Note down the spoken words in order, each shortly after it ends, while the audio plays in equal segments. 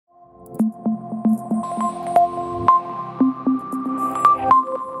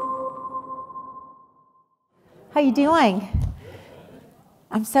How you doing?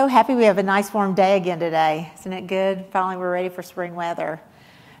 I'm so happy we have a nice warm day again today. Isn't it good? Finally, we're ready for spring weather.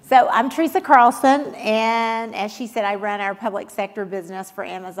 So I'm Teresa Carlson, and as she said, I run our public sector business for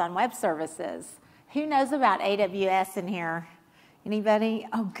Amazon Web Services. Who knows about AWS in here? Anybody?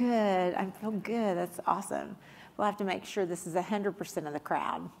 Oh, good. I feel good. That's awesome. We'll have to make sure this is 100% of the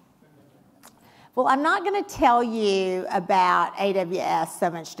crowd. Well, I'm not going to tell you about AWS so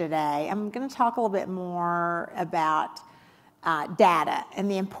much today. I'm going to talk a little bit more about data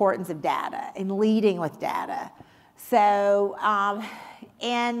and the importance of data and leading with data. So,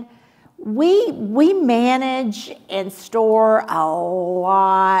 and we manage and store a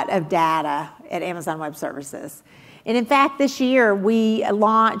lot of data at Amazon Web Services. And in fact, this year we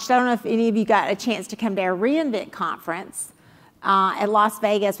launched, I don't know if any of you got a chance to come to our reInvent conference at Las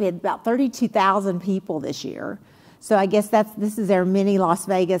Vegas. We had about 32,000 people this year. So I guess this is our mini Las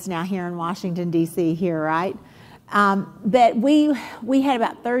Vegas now here in Washington, D.C. here, right? But we had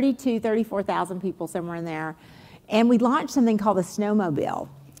about 34,000 people somewhere in there. And we launched something called the Snowmobile.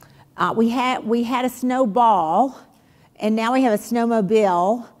 We had a snowball, and now we have a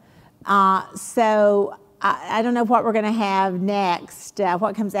snowmobile. So I don't know what we're going to have next.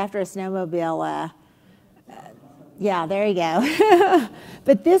 What comes after a snowmobile? Yeah, there you go.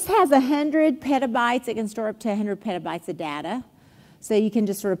 But this has 100 petabytes. It can store up to 100 petabytes of data. So you can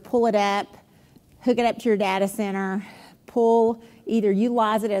just sort of pull it up, hook it up to your data center, either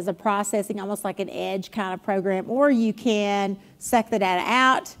utilize it as a processing, almost like an edge kind of program, or you can suck the data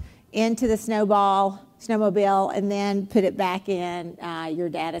out into the snowmobile, and then put it back in your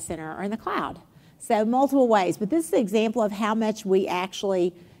data center or in the cloud. So multiple ways. But this is an example of how much we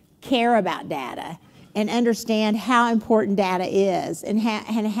actually care about data and understand how important data is, and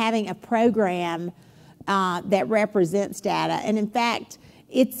having a program that represents data. And in fact,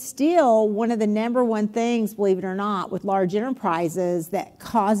 it's still one of the #1 things, believe it or not, with large enterprises that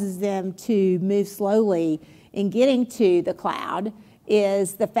causes them to move slowly in getting to the cloud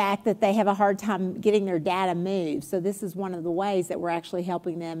is the fact that they have a hard time getting their data moved. So this is one of the ways that we're actually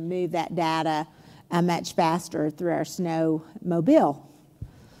helping them move that data much faster through our snowmobile.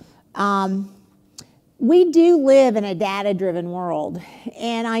 We do live in a data-driven world,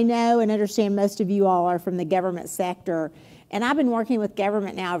 and I know and understand most of you all are from the government sector, and I've been working with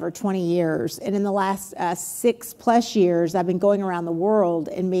government now over 20 years, and in the last 6+ years, I've been going around the world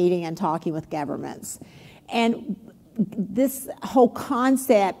and meeting and talking with governments. And this whole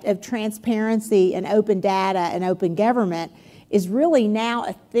concept of transparency and open data and open government is really now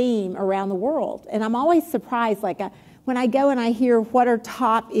a theme around the world. And I'm always surprised, when I go and I hear what are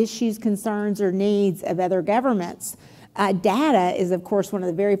top issues, concerns, or needs of other governments, data is, of course, one of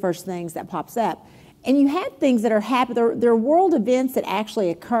the very first things that pops up. And you have things that are happening. There are world events that actually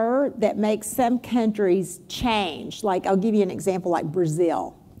occur that make some countries change. Like, I'll give you an example, like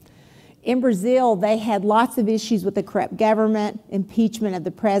Brazil. In Brazil, they had lots of issues with the corrupt government, impeachment of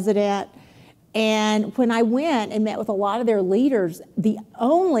the president. And when I went and met with a lot of their leaders, the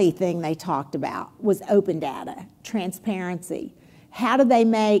only thing they talked about was open data, transparency. How do they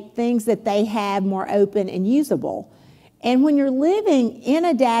make things that they have more open and usable? And when you're living in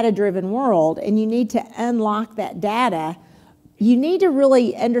a data-driven world and you need to unlock that data, you need to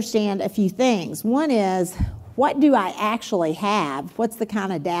really understand a few things. One is, what do I actually have? What's the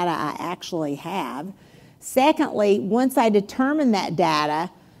kind of data I actually have? Secondly, once I determine that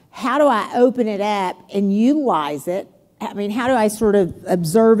data, how do I open it up and utilize it? I mean, how do I sort of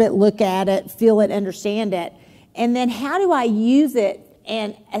observe it, look at it, feel it, understand it? And then how do I use it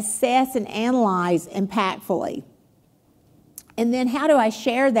and assess and analyze impactfully? And then how do I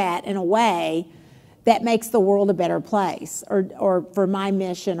share that in a way that makes the world a better place, or for my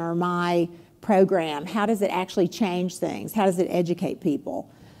mission or my program? How does it actually change things? How does it educate people?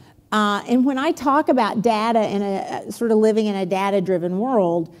 And when I talk about data and sort of living in a data-driven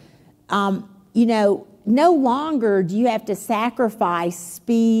world, you know, no longer do you have to sacrifice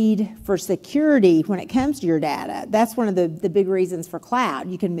speed for security when it comes to your data. That's one of the big reasons for cloud.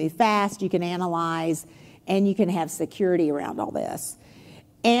 You can move fast, you can analyze, and you can have security around all this.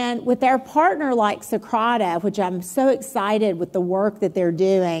 And with our partner like Socrata, which I'm so excited with the work that they're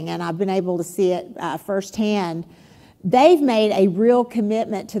doing, and I've been able to see it firsthand, they've made a real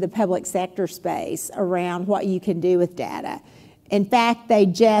commitment to the public sector space around what you can do with data. In fact,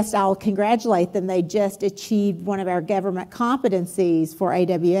 I'll congratulate them, they just achieved one of our government competencies for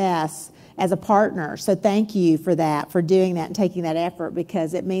AWS as a partner. So thank you for that, for doing that and taking that effort,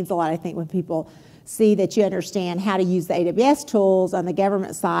 because it means a lot, I think, when people see that you understand how to use the AWS tools on the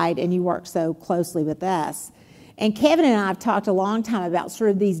government side and you work so closely with us. And Kevin and I have talked a long time about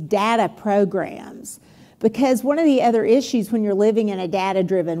sort of these data programs. Because one of the other issues when you're living in a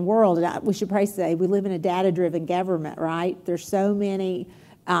data-driven world, and we should probably say we live in a data-driven government, right? There's so many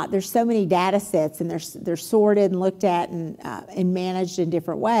data sets, and they're sorted and looked at and managed in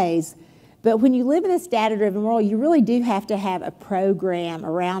different ways. But when you live in this data-driven world, you really do have to have a program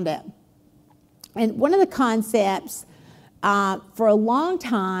around it. And one of the concepts for a long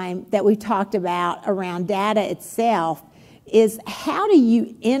time that we've talked about around data itself is how do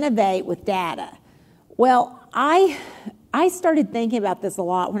you innovate with data? Well, I started thinking about this a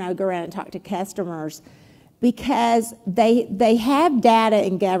lot when I would go around and talk to customers, because they have data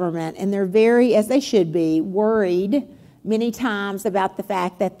in government, and they're very, as they should be, worried many times about the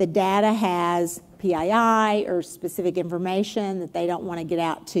fact that the data has PII or specific information that they don't want to get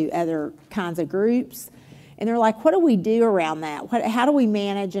out to other kinds of groups. And they're like, what do we do around that? How do we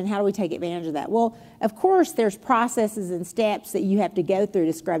manage and how do we take advantage of that? Well, of course, there's processes and steps that you have to go through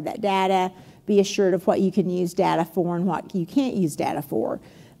to scrub that data, be assured of what you can use data for and what you can't use data for.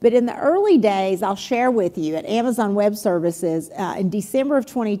 But in the early days, I'll share with you, at Amazon Web Services, in December of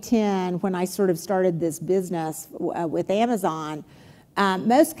 2010, when I sort of started this business with Amazon,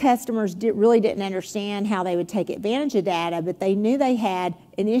 most customers really didn't understand how they would take advantage of data, but they knew they had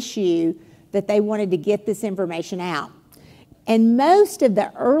an issue that they wanted to get this information out. And most of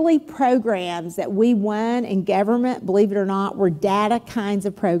the early programs that we won in government, believe it or not, were data kinds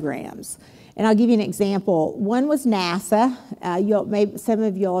of programs. And I'll give you an example. One was NASA. Some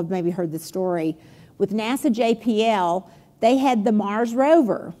of you all have maybe heard the story. With NASA JPL, they had the Mars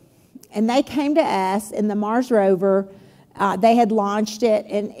rover. And they came to us, and the Mars rover, they had launched it,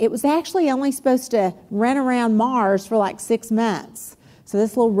 and it was actually only supposed to run around Mars for like 6 months. So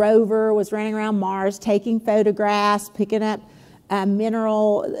this little rover was running around Mars, taking photographs, picking up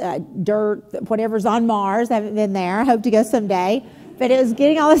mineral, dirt, whatever's on Mars. I haven't been there. I hope to go someday. But it was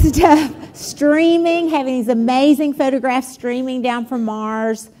getting all this stuff, streaming, having these amazing photographs streaming down from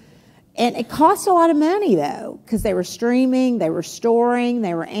Mars. And it cost a lot of money, though, because they were streaming, they were storing,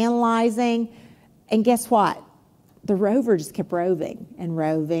 they were analyzing. And guess what? The rover just kept roving and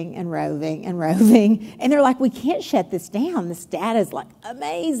roving and roving and roving. And they're like, we can't shut this down. This data is like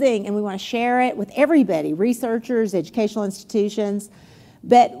amazing, and we want to share it with everybody, researchers, educational institutions.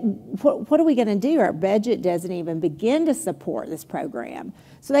 But what are we going to do? Our budget doesn't even begin to support this program.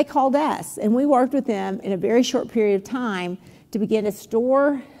 So they called us, and we worked with them in a very short period of time to begin to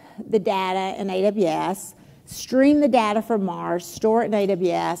store the data in AWS, stream the data from Mars, store it in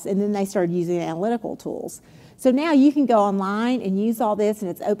AWS, and then they started using analytical tools. So now you can go online and use all this, and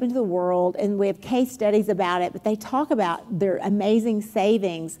it's open to the world, and we have case studies about it, but they talk about their amazing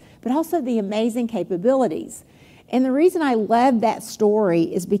savings, but also the amazing capabilities. And the reason I love that story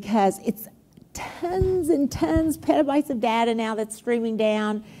is because it's tons and tons, petabytes of data now that's streaming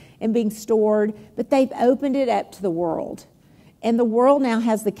down and being stored, but they've opened it up to the world. And the world now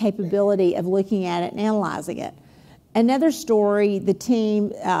has the capability of looking at it and analyzing it. Another story, the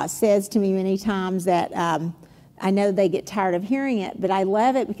team says to me many times that I know they get tired of hearing it, but I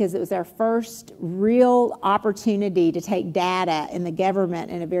love it because it was our first real opportunity to take data in the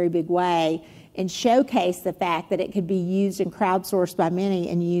government in a very big way and showcase the fact that it could be used and crowdsourced by many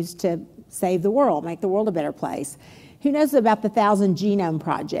and used to save the world, make the world a better place. Who knows about the 1,000 Genome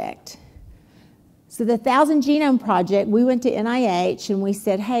Project? So the 1,000 Genome Project, we went to NIH and we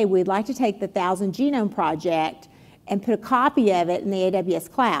said, hey, we'd like to take the 1,000 Genome Project and put a copy of it in the AWS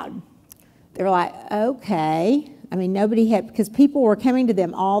cloud. They were like, okay. I mean, nobody had, because people were coming to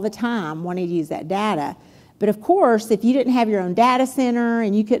them all the time wanting to use that data. But of course, if you didn't have your own data center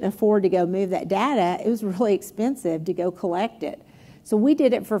and you couldn't afford to go move that data, it was really expensive to go collect it. So we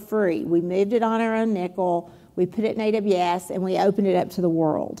did it for free. We moved it on our own nickel, we put it in AWS, and we opened it up to the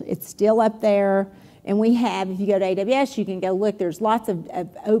world. It's still up there, and we have, if you go to AWS, you can go look, there's lots of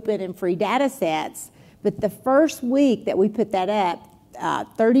open and free data sets. But the first week that we put that up,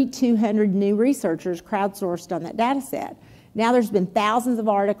 3,200 new researchers crowdsourced on that data set. Now there's been thousands of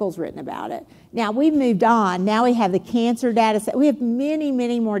articles written about it. Now we've moved on. Now we have the cancer data set. We have many,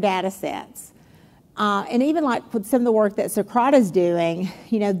 many more data sets. And even like with some of the work that Socrata is doing,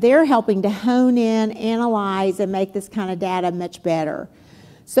 you know, they're helping to hone in, analyze, and make this kind of data much better.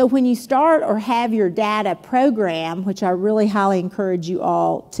 So when you start or have your data program, which I really highly encourage you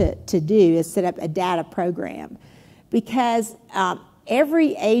all to do, is set up a data program. Because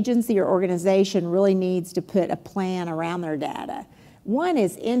every agency or organization really needs to put a plan around their data. One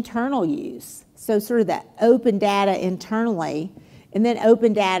is internal use, so sort of that open data internally, and then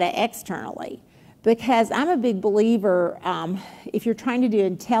open data externally. Because I'm a big believer, if you're trying to do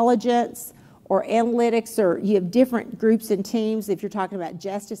intelligence or analytics, or you have different groups and teams if you're talking about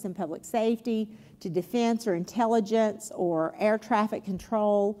justice and public safety, to defense or intelligence or air traffic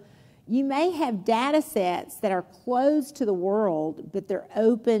control. You may have data sets that are closed to the world, but they're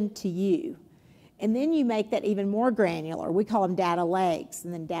open to you. And then you make that even more granular. We call them data lakes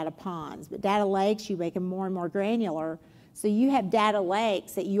and then data ponds. But data lakes, you make them more and more granular. So you have data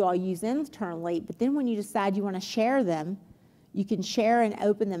lakes that you all use internally, but then when you decide you want to share them, you can share and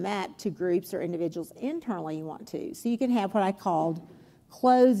open them up to groups or individuals internally you want to. So you can have what I called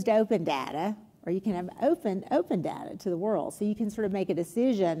closed open data, or you can have open data to the world. So you can sort of make a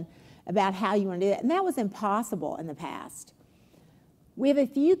decision about how you want to do that. And that was impossible in the past. We have a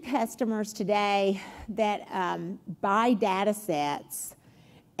few customers today that buy data sets,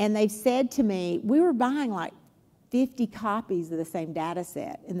 and they've said to me, we were buying like 50 copies of the same data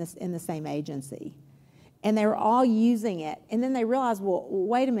set in the same agency. And they were all using it. And then they realized, well,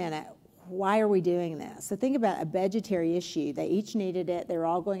 wait a minute, why are we doing this? So think about a budgetary issue. They each needed it. They were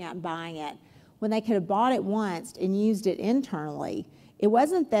all going out and buying it. When they could have bought it once and used it internally, it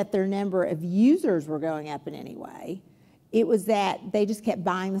wasn't that their number of users were going up in any way. It was that they just kept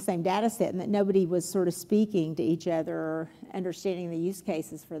buying the same data set and that nobody was sort of speaking to each other or understanding the use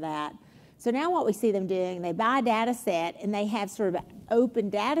cases for that. So now what we see them doing, they buy a data set and they have sort of an open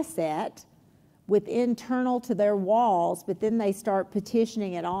data set with internal to their walls, but then they start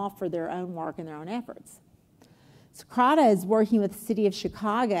petitioning it off for their own work and their own efforts. Socrata is working with the city of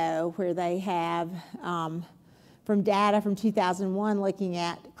Chicago, where they have from data from 2001 looking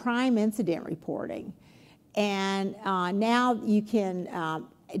at crime incident reporting. And now you can,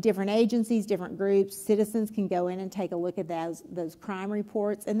 different agencies, different groups, citizens can go in and take a look at those crime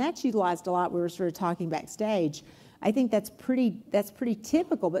reports, and that's utilized a lot. We were sort of talking backstage. I think that's pretty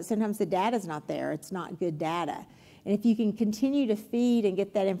typical, but sometimes the data's not there. It's not good data. And if you can continue to feed and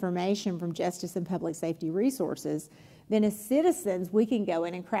get that information from justice and public safety resources, then as citizens, we can go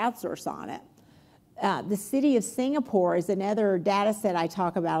in and crowdsource on it. The city of Singapore is another data set I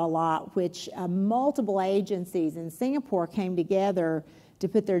talk about a lot, which multiple agencies in Singapore came together to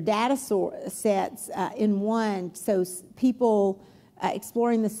put their data sets in one, so people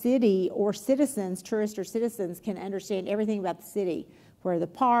exploring the city or citizens, tourists or citizens, can understand everything about the city, where are the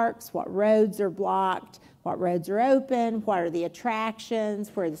parks, what roads are blocked, what roads are open, what are the attractions,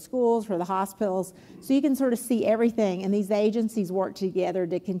 where are the schools, where are the hospitals. So you can sort of see everything, and these agencies work together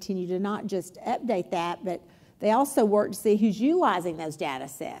to continue to not just update that, but they also work to see who's utilizing those data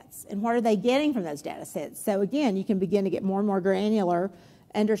sets and what are they getting from those data sets. So again, you can begin to get more and more granular,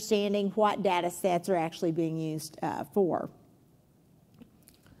 understanding what data sets are actually being used for.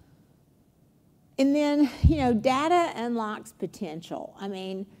 And then, you know, data unlocks potential. I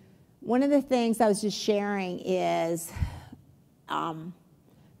mean, one of the things I was just sharing is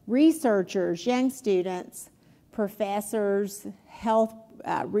researchers, young students, professors, health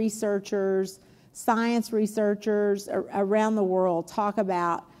researchers, science researchers around the world talk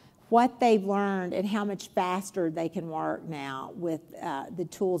about what they've learned and how much faster they can work now with the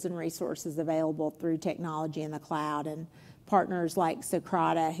tools and resources available through technology in the cloud, and partners like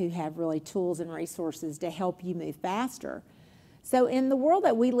Socrata who have really tools and resources to help you move faster. So in the world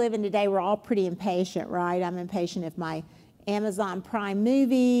that we live in today, we're all pretty impatient, right? I'm impatient if my Amazon Prime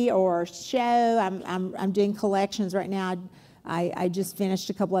movie or show, I'm doing collections right now. I just finished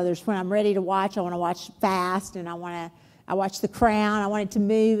a couple others. When I'm ready to watch, I want to watch fast, and I watch The Crown. I want it to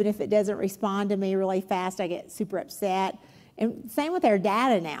move, and if it doesn't respond to me really fast, I get super upset. And same with our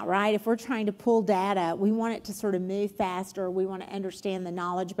data now, right? If we're trying to pull data, we want it to sort of move faster. We want to understand the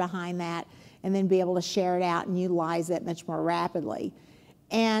knowledge behind that and then be able to share it out and utilize it much more rapidly.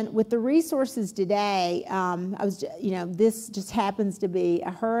 And with the resources today, this just happens to be a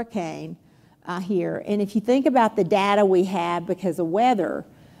hurricane here. And if you think about the data we have because of weather,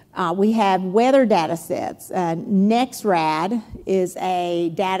 we have weather data sets. NextRad is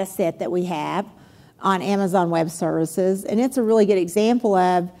a data set that we have on Amazon Web Services, and it's a really good example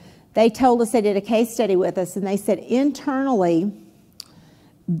of, they told us, they did a case study with us, and they said internally,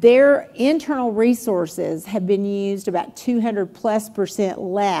 their internal resources have been used about 200+%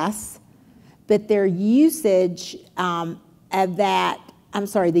 less, but their usage the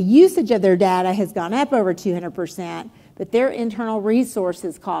usage of their data has gone up over 200%, but their internal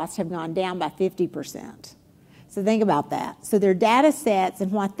resources costs have gone down by 50%. So think about that. So their data sets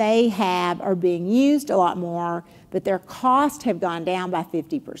and what they have are being used a lot more, but their costs have gone down by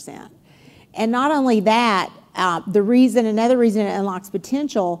 50%. And not only that, another reason it unlocks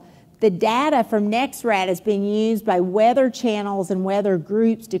potential, the data from NextRad is being used by weather channels and weather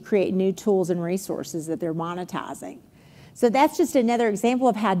groups to create new tools and resources that they're monetizing. So that's just another example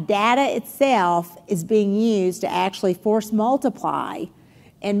of how data itself is being used to actually force multiply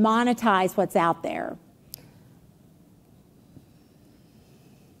and monetize what's out there.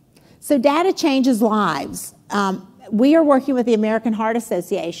 So data changes lives. We are working with the American Heart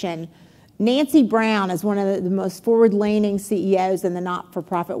Association. Nancy Brown is one of the most forward-leaning CEOs in the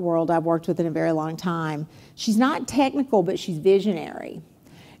not-for-profit world I've worked with in a very long time. She's not technical, but she's visionary.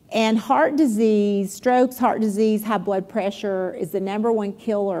 And heart disease, strokes, heart disease, high blood pressure is the #1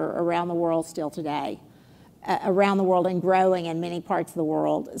 killer around the world still today, around the world and growing in many parts of the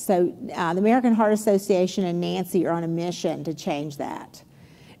world. So the American Heart Association and Nancy are on a mission to change that.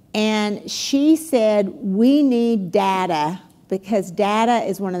 And she said, we need data because data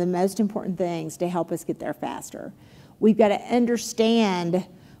is one of the most important things to help us get there faster. We've got to understand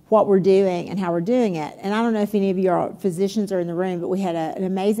what we're doing and how we're doing it. And I don't know if any of your physicians are in the room, but we had an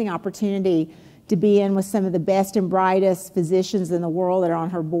amazing opportunity to be in with some of the best and brightest physicians in the world that are on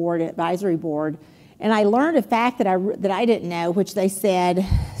her board, advisory board. And I learned a fact that I didn't know, which they said,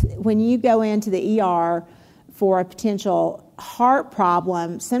 when you go into the ER for a potential heart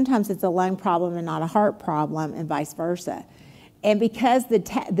problem, sometimes it's a lung problem and not a heart problem, and vice versa. And because the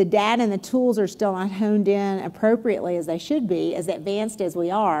data and the tools are still not honed in appropriately as they should be, as advanced as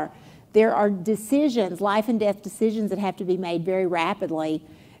we are, there are decisions, life and death decisions that have to be made very rapidly,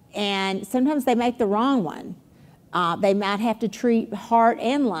 and sometimes they make the wrong one. They might have to treat heart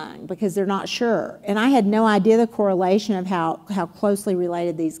and lung because they're not sure. And I had no idea the correlation of how closely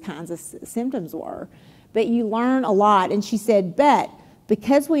related these kinds of symptoms were. But you learn a lot. And she said, but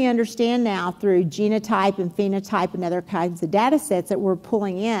because we understand now through genotype and phenotype and other kinds of data sets that we're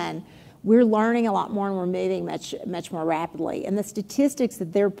pulling in, we're learning a lot more and we're moving much more rapidly. And the statistics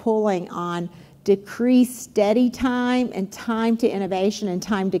that they're pulling on decreased study time and time to innovation and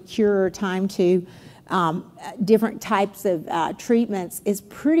time to cure, time to different types of treatments is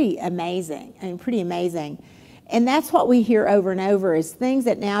pretty amazing. I mean, pretty amazing. And that's what we hear over and over is things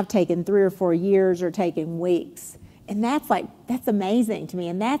that now have taken 3 or 4 years are taking weeks. And that's amazing to me.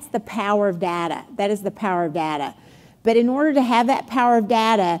 And that's the power of data. That is the power of data. But in order to have that power of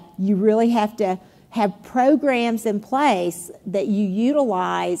data, you really have to have programs in place that you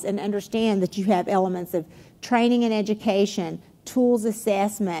utilize and understand that you have elements of training and education, tools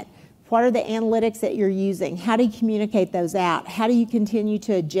assessment. What are the analytics that you're using? How do you communicate those out? How do you continue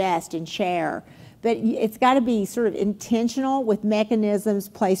to adjust and share? But it's got to be sort of intentional with mechanisms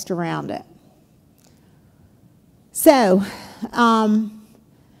placed around it. So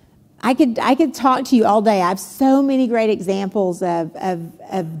I could talk to you all day. I have so many great examples of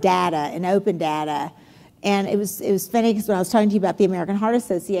data and open data. And it was funny because when I was talking to you about the American Heart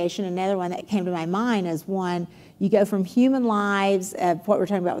Association, another one that came to my mind is one, you go from human lives, of what we're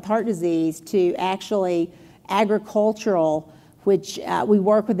talking about with heart disease, to actually agricultural, which we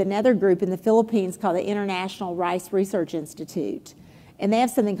work with another group in the Philippines called the International Rice Research Institute. And they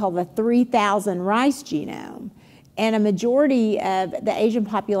have something called the 3,000 rice genome. And a majority of the Asian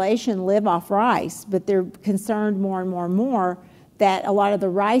population live off rice, but they're concerned more and more and more that a lot of the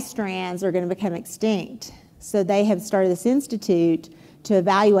rice strands are going to become extinct. So they have started this institute to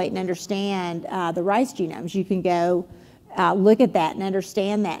evaluate and understand the rice genomes. You can go look at that and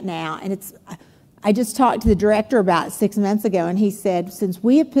understand that now. And I just talked to the director about 6 months ago, and he said, since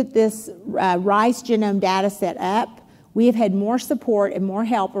we have put this rice genome data set up, we have had more support and more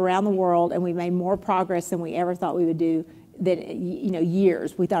help around the world, and we've made more progress than we ever thought we would do.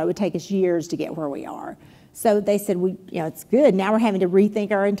 Years. We thought it would take us years to get where we are. So they said, it's good. Now we're having to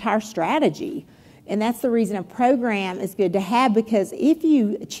rethink our entire strategy. And that's the reason a program is good to have, because if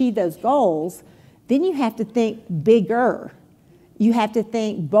you achieve those goals, then you have to think bigger. You have to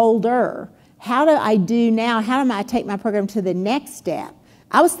think bolder. How do I do now? How do I take my program to the next step?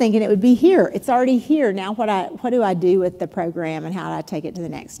 I was thinking it would be here. It's already here. Now what do I do with the program and how do I take it to the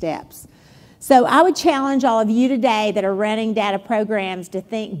next steps? So I would challenge all of you today that are running data programs to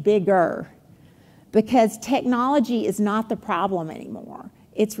think bigger, because technology is not the problem anymore.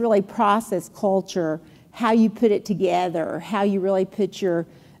 It's really process, culture, how you put it together, how you really put your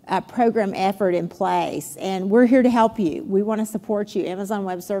program effort in place. And we're here to help you. We want to support you. Amazon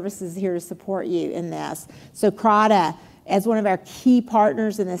Web Services is here to support you in this. Socrata, as one of our key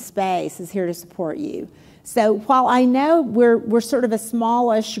partners in this space, is here to support you. So while I know we're sort of a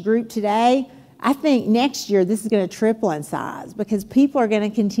smallish group today, I think next year this is going to triple in size, because people are going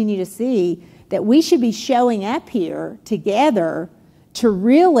to continue to see that we should be showing up here together to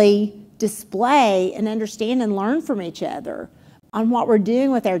really display and understand and learn from each other on what we're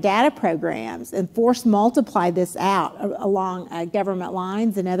doing with our data programs and force multiply this out along government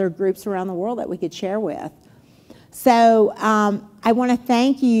lines and other groups around the world that we could share with. So I want to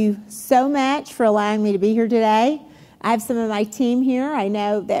thank you so much for allowing me to be here today. I have some of my team here. I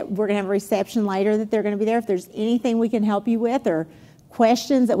know that we're going to have a reception later that they're going to be there. If there's anything we can help you with or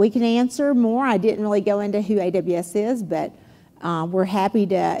questions that we can answer more, I didn't really go into who AWS is, but we're happy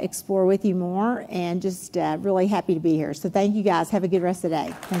to explore with you more, and just really happy to be here. So thank you guys. Have a good rest of the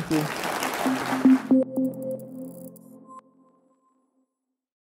day. Thank you.